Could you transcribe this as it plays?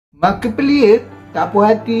MarkiPlier tak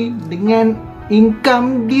puas hati dengan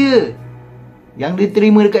income dia yang dia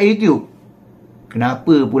terima dekat YouTube.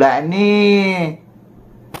 Kenapa pula ni?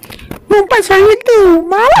 Nampak saya tu,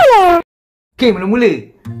 malah. Okay,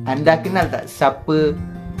 mula-mula, anda kenal tak siapa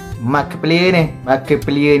MarkiPlier ni?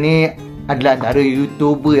 MarkiPlier ni adalah antara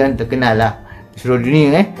YouTuber yang terkenal lah di seluruh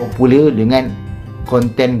dunia, popular dengan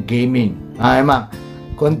konten gaming. Memang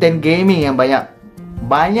konten gaming yang banyak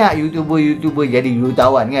YouTuber jadi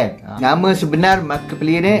jutawan kan. Nama sebenar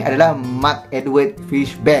MarkiPlier ni adalah Mark Edward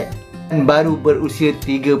Fishback, baru berusia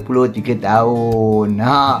 33 tahun.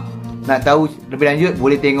 Nak tahu lebih lanjut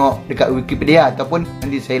boleh tengok dekat Wikipedia ataupun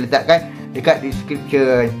nanti saya letakkan dekat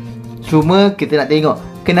description. Cuma kita nak tengok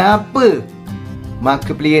kenapa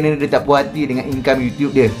MarkiPlier ni dia tak puas hati dengan income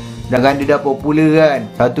YouTube dia. Sedangkan dia dah popular kan,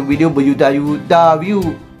 satu video berjuta-juta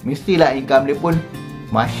view, mestilah income dia pun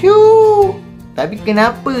masyuk. Tapi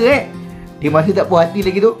kenapa dia masih tak puas hati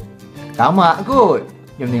lagi tu? Tamak kot.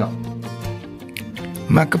 Jom tengok.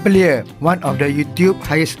 MarkiPlier, one of the YouTube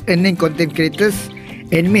highest earning content creators,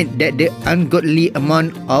 admit that the ungodly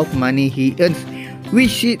amount of money he earns,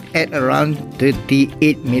 which is at around 38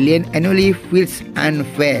 million annually, feels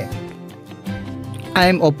unfair.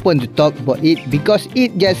 I'm open to talk about it because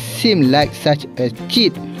it just seems like such a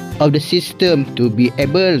cheat of the system to be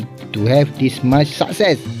able to have this much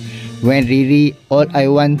success, when really all I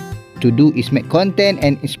want to do is make content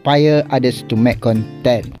and inspire others to make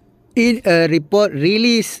content. In a report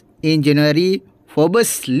released in January,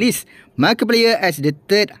 Forbes lists MarkiPlier as the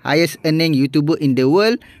third highest earning YouTuber in the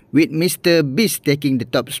world, with Mr. Beast taking the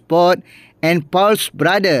top spot and Paul's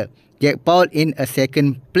brother Jack Paul in a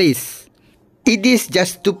second place. It is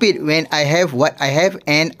just stupid when I have what I have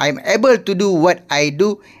and I'm able to do what I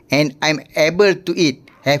do and I'm able to eat,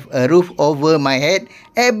 have a roof over my head,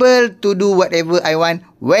 able to do whatever I want,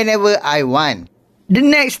 whenever I want. The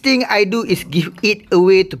next thing I do is give it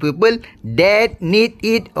away to people that need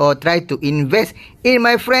it or try to invest in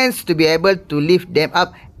my friends to be able to lift them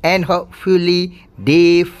up and hopefully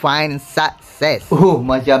they find success. Oh,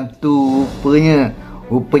 macam tu rupanya.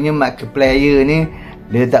 Rupanya MarkiPlier ni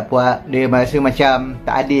dia tak puas, dia merasa macam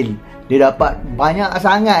tak adil. Dia dapat banyak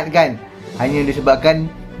sangat kan, hanya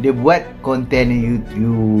disebabkan dia buat konten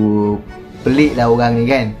YouTube. Pelik lah orang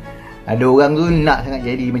ni kan. Ada orang tu nak sangat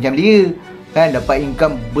jadi macam dia kan, dapat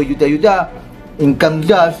income berjuta-juta, income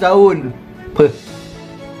dah setahun.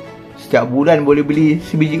 Setiap bulan boleh beli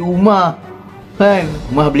sebiji rumah kan.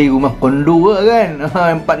 Beli rumah kondo lah kan,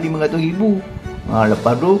 400-500 ribu.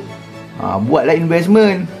 Lepas tu buatlah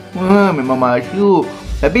investment. Memang masyuk.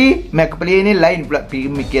 Tapi MarkiPlier ni lain pula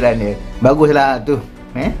pemikiran dia. Baguslah tu.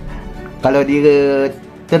 Kalau dia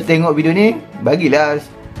tertengok video ni, bagilah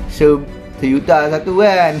sejuta satu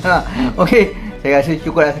kan. Okey, saya rasa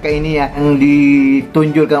cukup lah setakat ini yang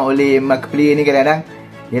ditunjukkan oleh MarkiPlier ni. Kadang-kadang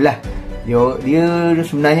yalah, dia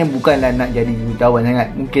sebenarnya bukanlah nak jadi jutawan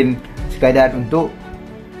sangat. Mungkin sekadar untuk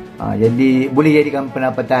jadi boleh jadikan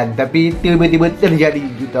pendapatan, tapi tiba-tiba terjadi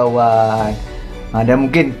jutawan. Dan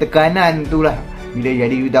mungkin tekanan tu lah, bila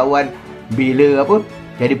jadi jutawan, bila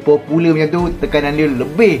jadi popular macam tu, tekanan dia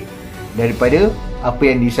lebih daripada apa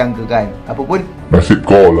yang disangkakan. Apapun nasib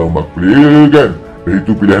kau lah MarkiPlier kan.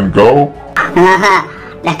 Itu pilihan kau.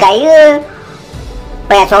 Dah kaya,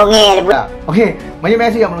 payah songel pula. Okey, macam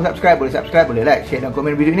biasa yang belum subscribe, boleh like, share dan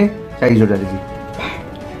komen video ni. Saya Zul Dazi.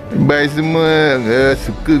 Bye semua.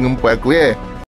 Suka ngempuk aku